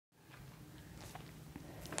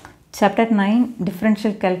Chapter 9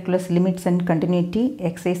 Differential Calculus Limits and Continuity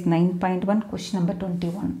Exercise 9.1 Question number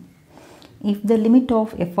 21. If the limit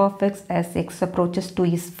of f of x as x approaches 2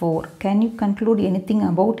 is 4, can you conclude anything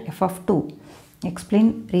about f of 2?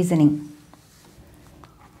 Explain reasoning.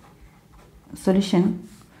 Solution.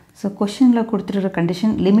 So question la kuduthirukra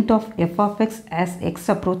condition limit of f of x as x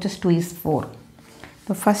approaches 2 is 4.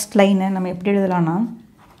 The first line நம்ம எப்படி எழுதலாம்னா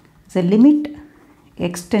the limit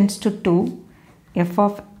x tends to 2 f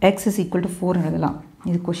of x is equal to 4 எழுதலாம்.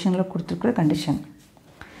 இது questionல கொடுத்திருக்கிற condition.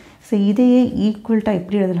 So இதையே equal to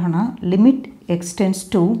எப்படி எழுதலாம்னா limit x tends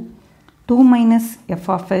to 2 minus f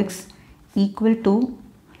of x equal to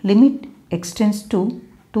limit x tends to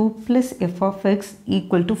 2 plus f of x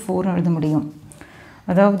equal to 4 எழுத முடியும்.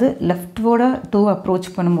 அதாவது left word 2 approach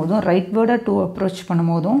பண்ணும்போதும் right word 2 approach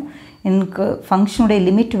பண்ணும்போதும் எனக்கு function உடைய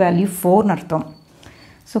limit value 4 அர்த்தம்.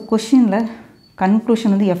 So questionல conclusion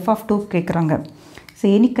வந்து f of 2 கேக்குறாங்க. So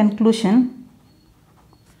any conclusion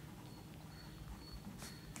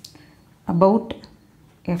about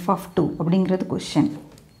f of 2 அப்படிங்கிறது question.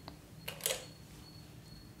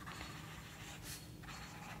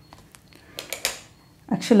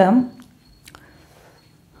 Actually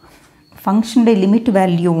function உடைய limit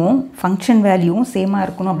valueவும் function valueவும் சேமா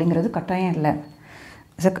இருக்கணும் அப்படிங்கிறது கட்டாயம் இல்லை.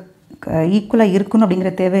 ஈக்குவலா இருக்கணும்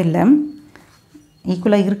அப்படிங்கிற தேவை இல்லை.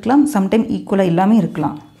 ஈக்குவலா இருக்கலாம், sometime ஈக்குவலா இல்லாம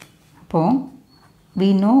இருக்கலாம். அப்போ we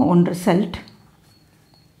know one result.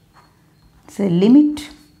 So limit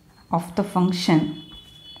of the function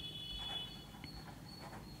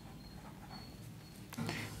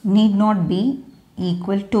need not be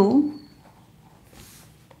equal to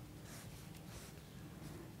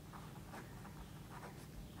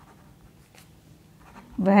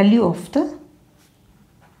value of the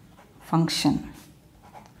function.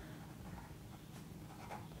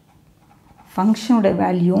 Function உடைய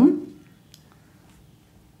value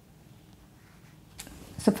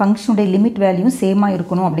so function உடைய limit value சேமா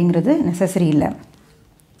இருக்கணும் அப்படிங்கிறது necessary இல்லை.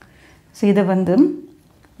 so இதை வந்து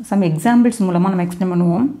some examples மூலமா நம்ம explain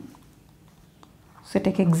பண்ணுவோம். so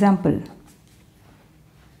take example.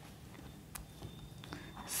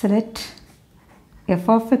 Select f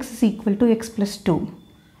of x is equal to x plus 2.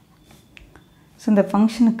 so இந்த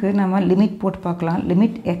ஃபங்க்ஷனுக்கு நம்ம லிமிட் போட்டு பார்க்கலாம்.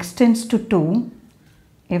 limit x tends to 2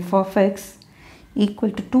 f of x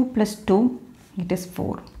equal to 2 plus 2 it is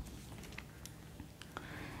 4.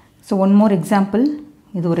 so one more example,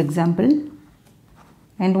 இது ஒரு example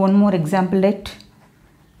and one more example. Let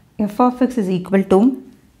f of x is equal to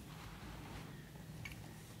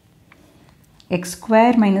x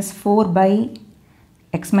square minus 4 by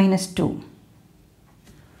x minus 2.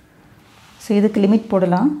 so இதுக்கு limit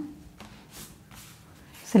போடலாம்.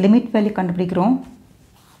 so limit value கண்டுபிடிக்கிறோம்.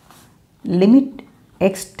 limit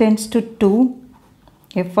x tends to 2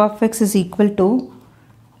 f of x is equal to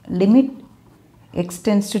limit x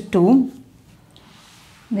tends to 2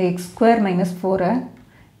 the x square minus 4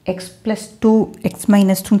 x plus 2 x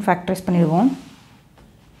minus 2 factorize பண்ணிடுவோம்.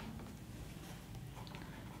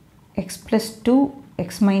 x plus 2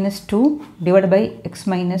 x minus 2 divided by x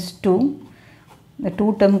minus 2, the 2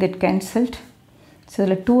 term get cancelled. so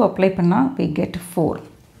the 2 apply பண்ணா we get 4.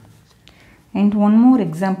 and one more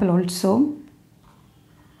example also.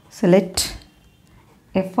 so let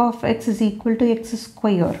f of x is equal to x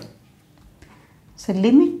square. so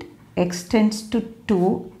limit x tends to 2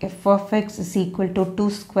 f of x is equal to 2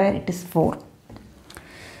 square it is 4.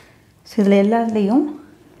 so இதில் எல்லாத்துலேயும்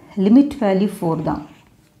limit value 4 தான்.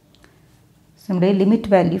 so நம்முடைய limit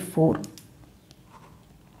value 4.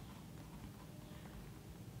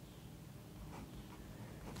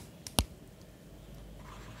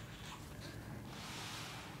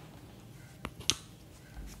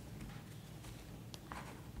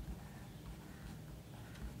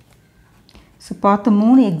 so பார்த்த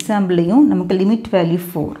மூணு எக்ஸாம்பிளையும் நமக்கு limit value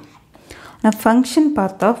 4. நான் function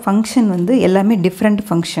பார்த்தா function வந்து எல்லாமே different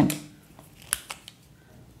function.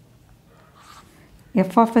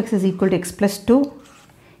 f of x is equal to x plus 2.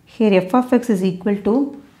 here f of x is equal to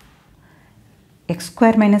x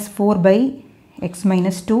square minus 4 by x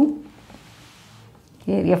minus 2.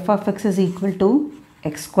 here f of x is equal to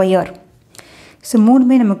x square. so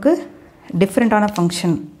மூணுமே நமக்கு டிஃப்ரெண்டான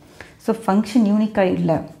function. So function யூனிக்காக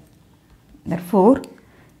இல்லை. therefore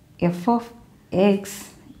f of x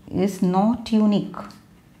is not unique.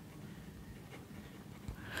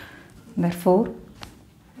 therefore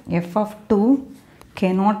f of 2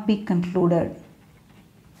 cannot be concluded.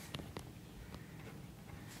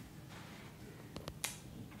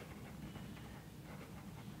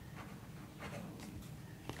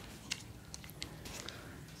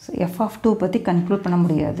 so f of 2 பத்தி conclude பண்ண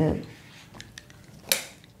முடியாது.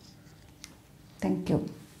 thank you.